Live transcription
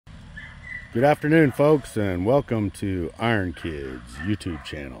Good afternoon, folks, and welcome to Iron Kids YouTube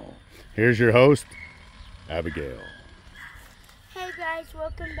channel. Here's your host, Abigail. Hey guys,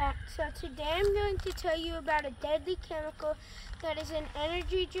 welcome back. So today I'm going to tell you about a deadly chemical that is in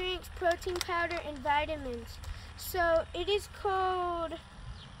energy drinks, protein powder, and vitamins. So it is called,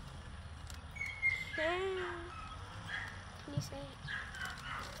 can you say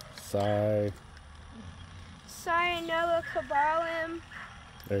it? Cyanocobalamin.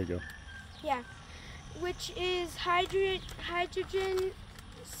 There you go. Yeah, which is hydrogen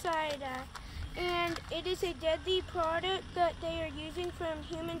cyanide, and it is a deadly product that they are using from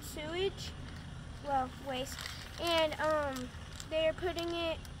human sewage, well, waste, and they are putting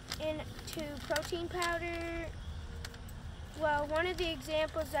it into protein powder. Well, one of the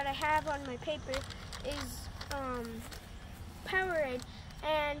examples that I have on my paper is Powerade.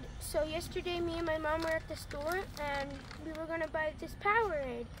 And so yesterday me and my mom were at the store and we were gonna buy this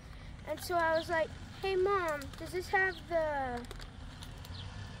Powerade. And so I was like, hey Mom, does this have the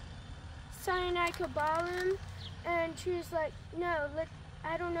cyanocobalamin? And she was like, no,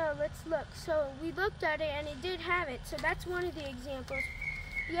 I don't know, let's look. So we looked at it and it did have it. So that's one of the examples.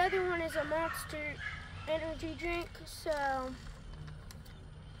 The other one is a Monster energy drink, so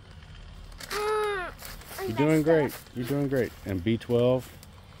You're doing great. You're doing great. And B12?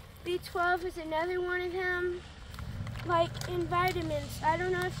 B12 is another one of them. Like in vitamins, I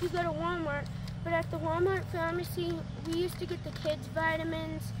don't know if you go to Walmart, but at the Walmart pharmacy, we used to get the kids'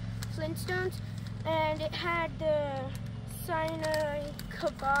 vitamins, Flintstones, and it had the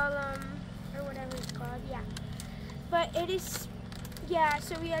cyanocobalamin, or whatever it's called, yeah. But it is, yeah,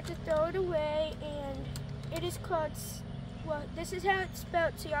 so we had to throw it away, and it is called, well, this is how it's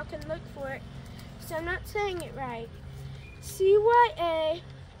spelled, so y'all can look for it. So I'm not saying it right.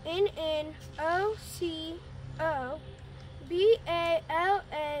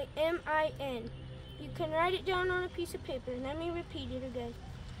 CYANNOCOBALAMIN. You can write it down on a piece of paper. Let me repeat it again.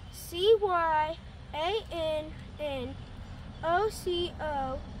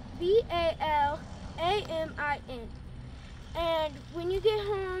 CYANNOCOBALAMIN. And when you get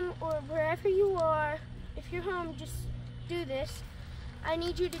home or wherever you are, if you're home, just do this. I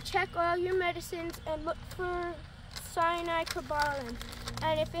need you to check all your medicines and look for cyanocobalamin.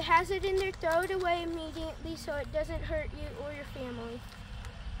 And if it has it in there, throw it away immediately so it doesn't hurt you or your family.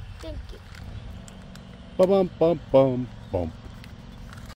 Thank you. Bum bum bum bum bum.